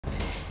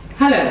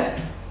Hello.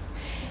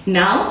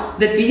 Now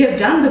that we have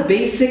done the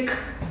basic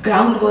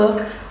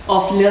groundwork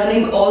of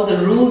learning all the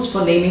rules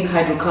for naming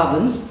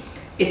hydrocarbons,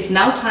 it's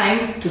now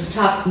time to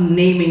start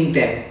naming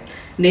them.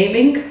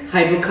 Naming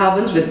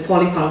hydrocarbons with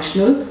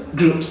polyfunctional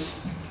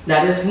groups.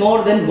 That is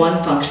more than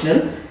one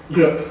functional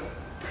group.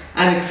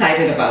 I'm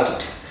excited about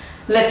it.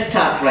 Let's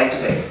start right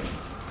away.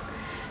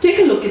 Take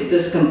a look at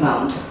this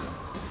compound.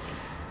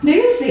 Do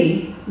you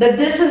see that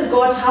this has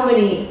got how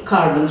many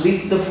carbons?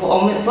 The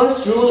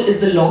first rule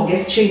is the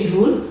longest chain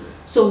rule.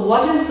 So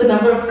what is the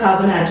number of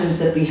carbon atoms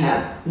that we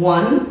have?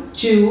 1,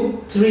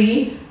 2,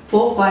 3,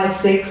 4, 5,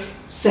 6,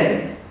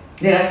 7.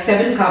 There are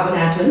 7 carbon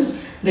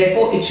atoms.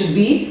 Therefore, it should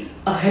be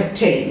a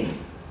heptane.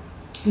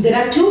 There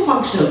are 2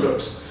 functional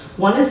groups.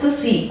 One is the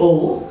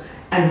CO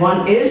and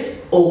one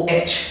is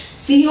OH.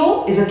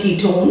 CO is a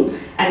ketone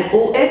and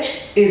OH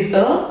is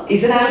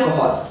an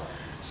alcohol.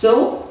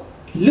 So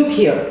look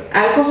here,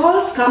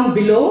 alcohols come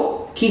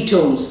below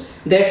ketones.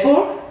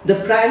 Therefore, the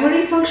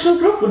primary functional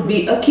group would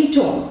be a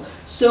ketone.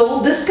 So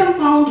this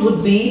compound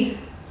would be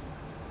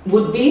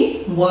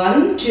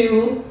 1,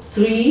 2,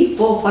 3,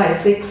 4, 5,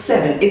 6,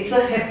 7. It's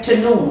a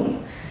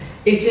heptanone.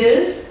 It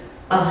is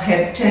a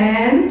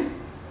heptane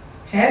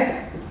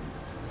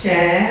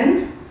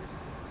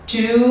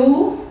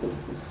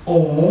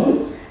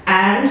 2-one,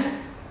 and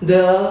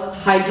the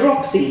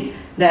hydroxy.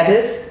 That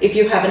is, if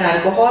you have an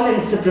alcohol and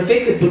it's a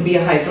prefix, it would be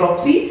a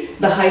hydroxy.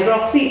 The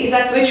hydroxy is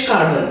at which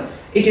carbon?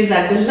 It is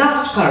at the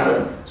last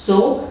carbon.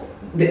 So,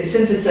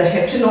 since it's a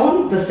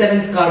heptanone, the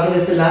 7th carbon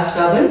is the last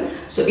carbon.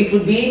 So, it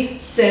would be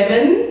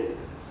 7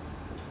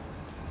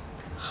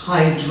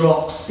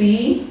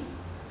 hydroxy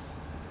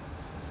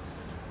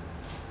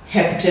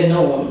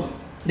heptanone.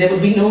 There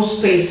would be no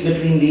space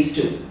between these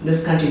two.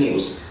 This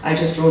continues. I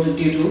just wrote it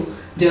due to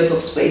dearth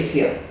of space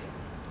here.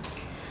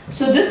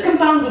 So this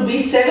compound would be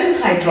 7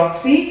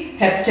 hydroxy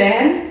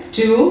heptane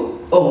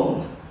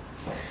 2-one.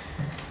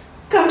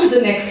 Come to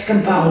the next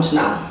compound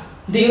now.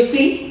 Do you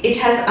see? It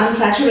has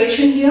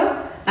unsaturation here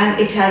and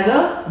it has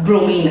a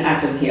bromine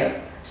atom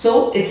here.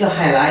 So it's a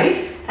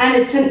halide and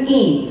it's an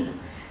ene.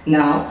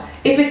 Now,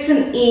 if it's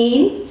an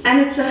ene and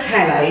it's a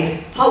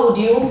halide, how would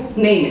you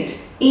name it?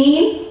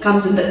 Ene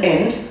comes in the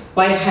end,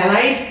 while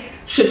halide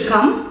should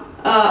come,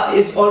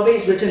 is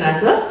always written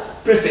as a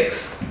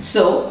prefix.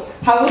 So,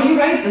 how would you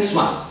write this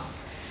one?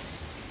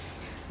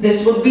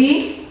 This is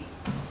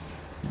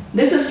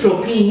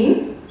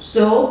propene.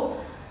 So,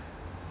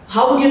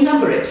 how would you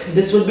number it?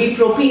 This would be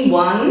propene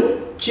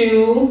 1,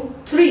 2,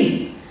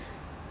 3.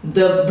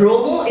 The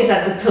bromo is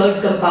at the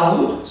 3rd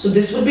compound. So,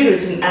 this would be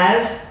written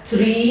as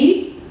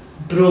 3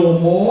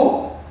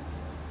 bromo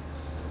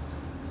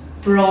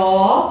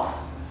prop.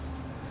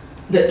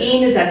 The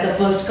ene is at the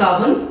 1st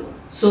carbon,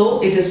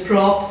 so it is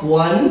prop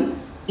 1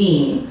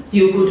 ene.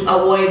 You could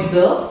avoid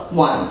the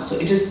 1. So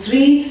it is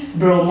 3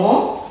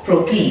 bromo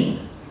propene.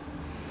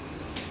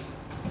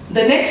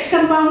 The next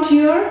compound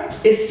here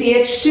is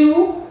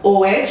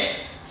CH2OH,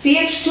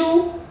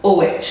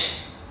 CH2OH.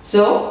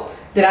 So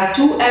there are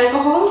 2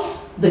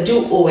 alcohols, the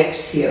 2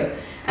 OHs here,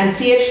 and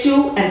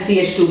CH2 and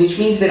CH2, which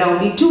means there are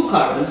only 2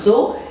 carbons.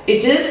 So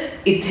it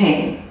is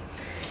ethane.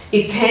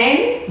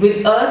 Ethane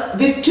with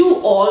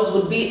 2 alls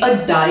would be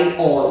a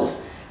diol.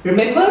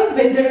 Remember,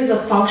 when there is a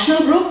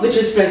functional group which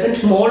is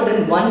present more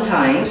than one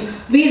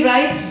times, we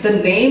write the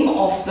name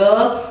of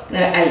the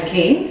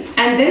alkane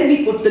and then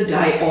we put the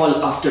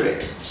diol after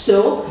it.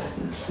 So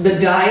the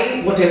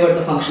di, whatever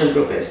the functional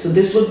group is. So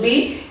this would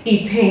be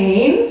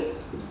ethane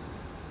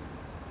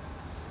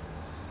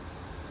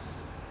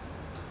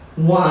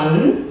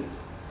 1,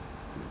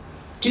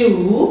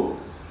 2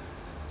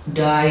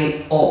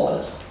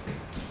 diol.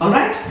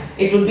 Alright,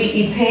 it would be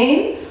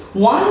ethane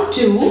 1,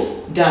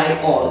 2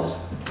 diol.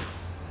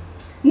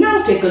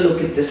 Now take a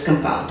look at this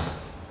compound.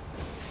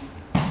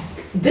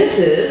 This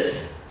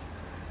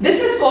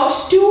has got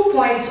 2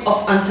 points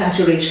of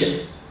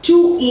unsaturation,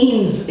 2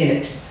 enes in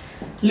it.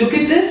 Look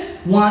at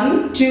this,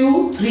 1,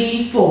 2,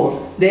 3, 4.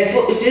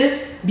 Therefore it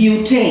is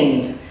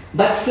butane.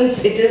 But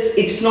since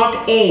it's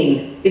not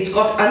ane, it's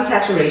got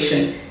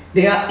unsaturation.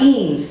 They are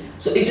enes.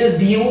 So it is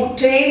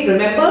butane.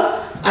 Remember,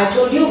 I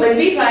told you when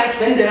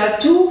there are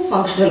 2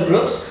 functional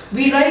groups,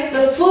 we write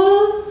the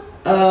full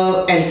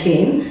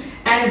alkane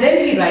and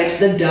then we write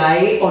the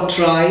di or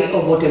tri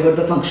or whatever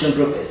the functional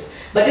group is.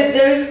 But if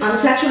there is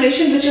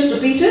unsaturation which is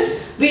repeated,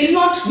 we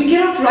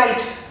cannot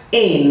write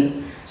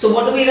ane. So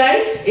what do we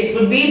write? It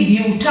would be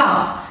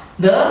buta.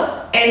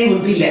 The n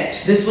would be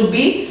left. This would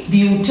be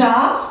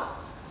buta.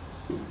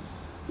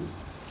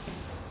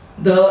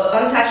 The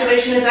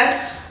unsaturation is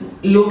at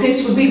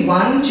locants would be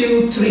 1,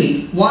 2,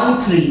 3.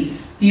 1, 3.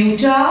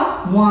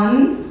 Buta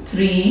 1,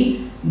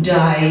 3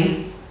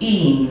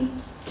 diene.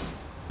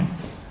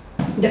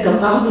 The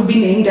compound would be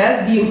named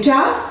as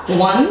buta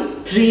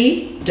 1,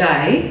 3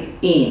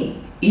 diene.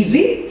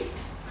 Easy?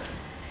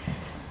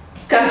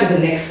 Come to the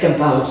next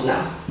compound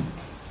now.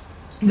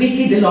 We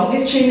see the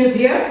longest chain is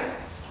here.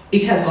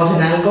 It has got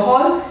an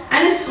alcohol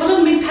and it's got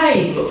a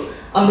methyl group.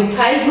 A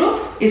methyl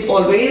group is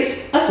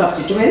always a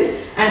substituent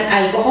and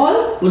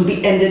alcohol would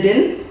be ended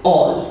in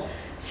 -ol.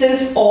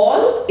 Since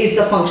all is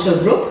the functional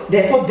group,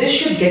 therefore this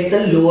should get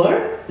the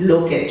lower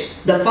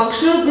locant. The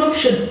functional group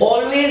should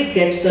always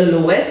get the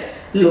lowest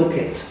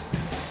locant.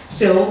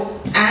 So,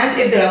 and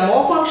if there are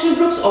more functional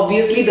groups,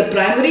 obviously the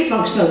primary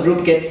functional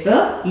group gets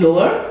the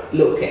lower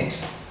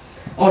locant,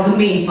 or the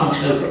main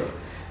functional group.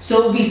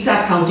 So we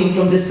start counting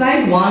from this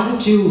side. 1,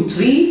 2,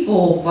 3,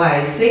 4,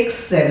 5, 6,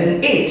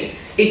 7, 8.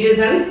 It is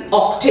an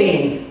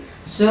octane.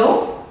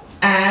 So,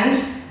 and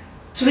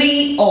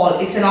 3 all.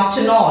 It's an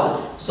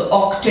octanol. So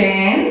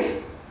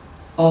octane,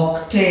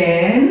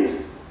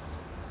 octane,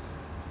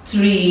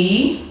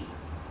 3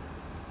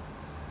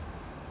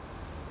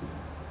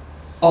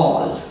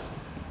 all.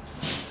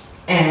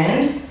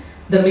 And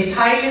the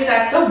methyl is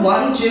at the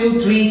 1, 2,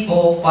 3,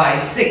 4,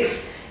 5,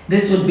 6.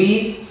 This would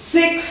be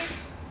 6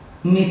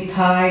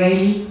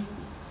 methyl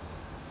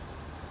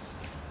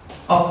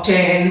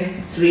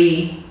octane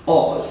 3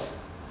 all.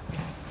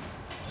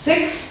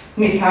 6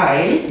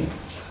 methyl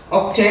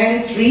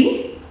octane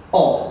 3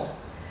 all.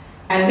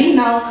 And we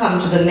now come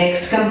to the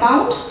next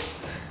compound.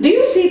 Do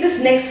you see this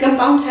next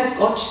compound has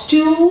got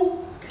 2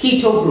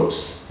 keto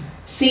groups?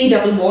 C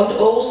double bond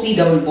O, C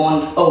double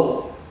bond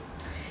O.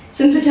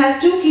 Since it has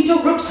 2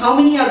 keto groups, how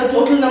many are the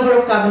total number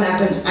of carbon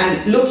atoms?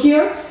 And look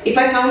here, if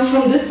I count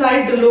from this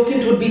side, the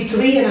locant would be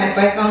 3, and if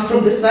I count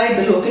from this side,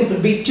 the locant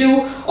would be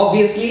 2.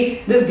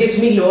 Obviously, this gives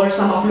me lower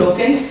sum of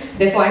locants.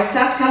 Therefore, I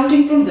start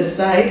counting from this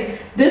side.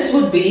 This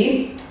would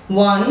be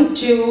 1,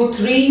 2,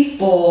 3,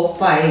 4,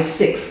 5,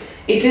 6.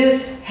 It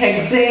is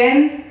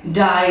hexane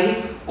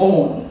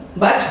dione.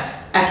 But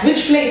at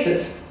which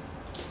places?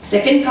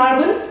 Second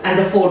carbon and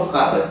the fourth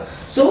carbon.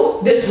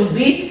 So, this would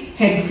be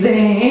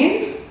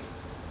hexane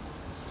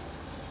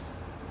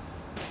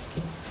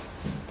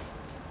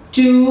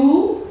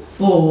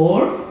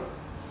 2,4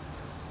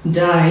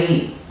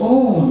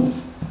 dione.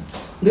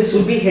 This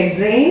would be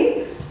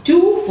hexane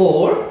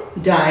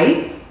 2,4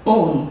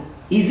 dione.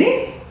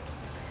 Easy?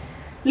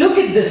 Look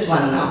at this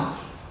one now.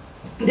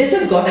 This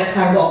has got a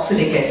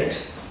carboxylic acid.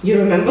 You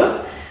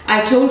remember?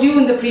 I told you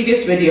in the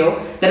previous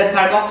video that a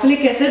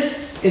carboxylic acid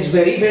is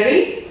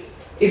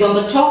is on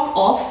the top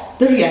of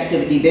the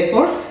reactivity.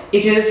 Therefore,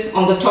 it is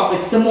on the top.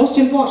 It's the most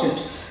important.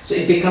 So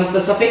it becomes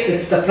the suffix.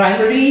 It's the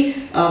primary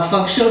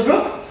functional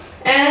group.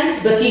 And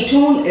the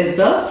ketone is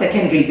the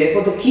secondary.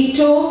 Therefore, the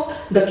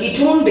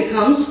ketone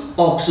becomes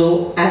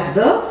oxo as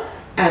the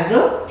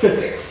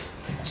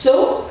prefix.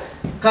 So,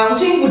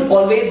 counting would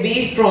always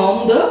be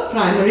from the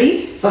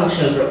primary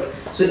functional group.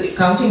 So,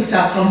 counting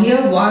starts from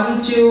here.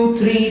 1, 2,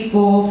 3,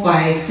 4,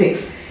 5,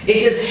 6.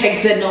 It is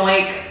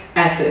hexanoic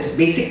acid.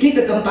 Basically,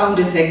 the compound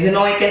is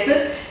hexanoic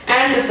acid,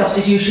 and the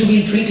substitution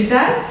we'll treat it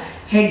as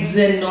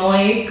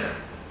hexanoic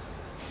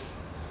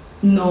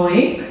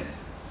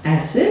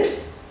acid.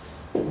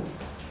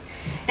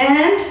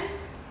 And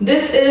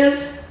this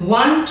is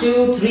 1,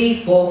 2,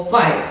 3, 4,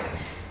 5.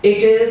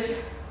 It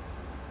is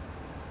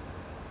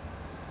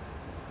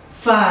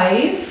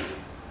 5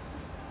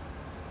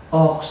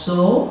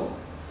 oxo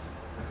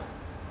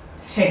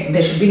hex.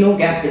 There should be no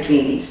gap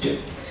between these two.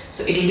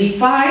 So it will be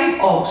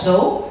 5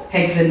 oxo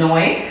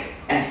hexanoic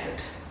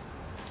acid.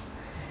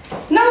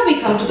 Now we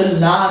come to the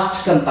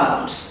last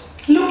compound.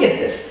 Look at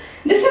this.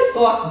 This has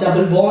got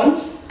double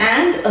bonds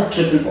and a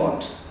triple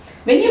bond.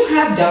 When you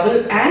have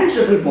double and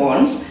triple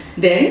bonds,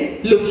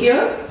 then look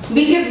here,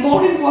 we give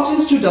more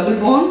importance to double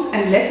bonds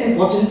and less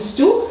importance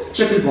to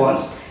triple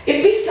bonds.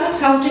 If we start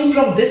counting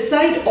from this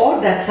side or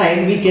that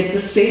side, we get the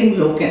same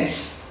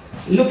locants.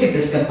 Look at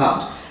this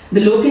compound. The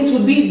locants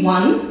would be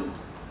 1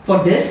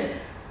 for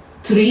this,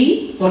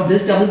 3 for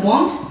this double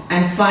bond,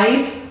 and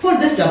 5 for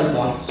this double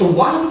bond. So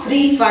 1,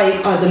 3,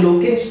 5 are the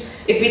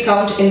locants if we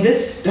count in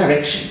this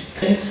direction.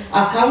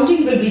 Our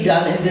counting will be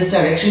done in this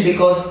direction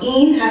because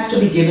ene has to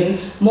be given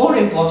more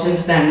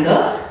importance than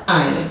the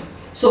ion.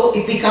 So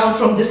if we count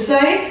from this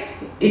side,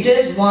 it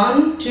is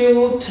 1,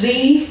 2,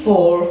 3,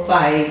 4,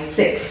 5,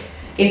 6.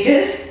 It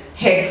is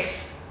hexadiene,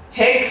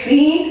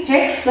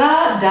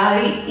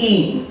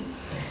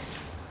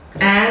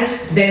 and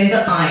then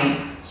the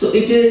ion. So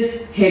it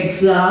is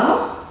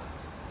hexa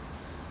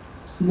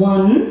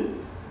 1,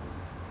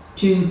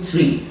 2,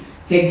 3.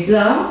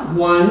 Hexa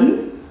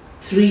 1,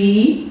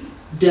 3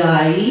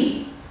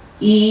 diene.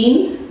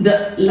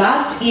 The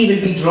last E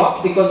will be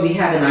dropped because we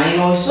have an ion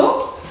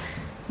also.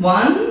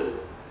 1,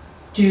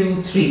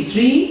 2, 3,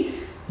 3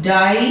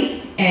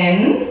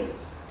 diene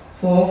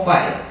 4,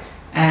 5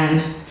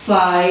 and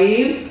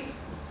 5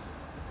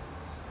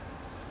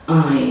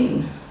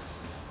 ion.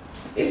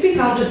 If we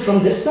counted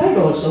from this side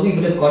also, we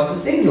would have got the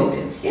same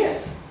locants.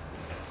 Yes,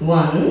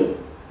 1,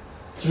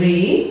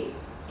 3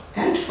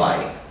 and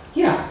 5.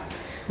 Yeah,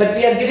 but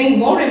we are giving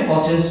more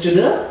importance to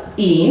the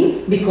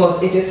ene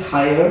because it is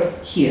higher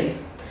here.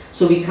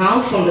 So we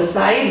count from the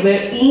side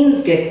where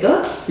enes get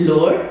the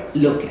lower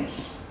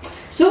locants.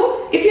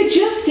 So if you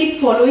just keep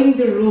following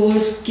the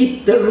rules,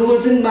 keep the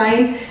rules in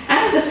mind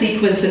and the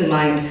sequence in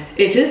mind,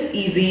 it is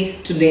easy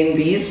to name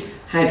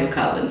these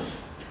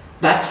hydrocarbons.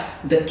 But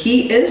the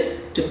key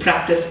is to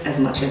practice as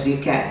much as you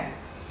can.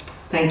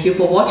 Thank you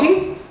for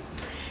watching.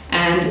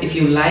 And if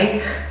you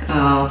like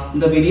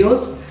the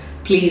videos,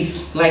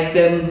 please like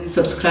them,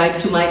 subscribe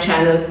to my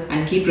channel,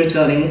 and keep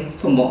returning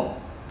for more.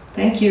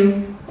 Thank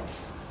you.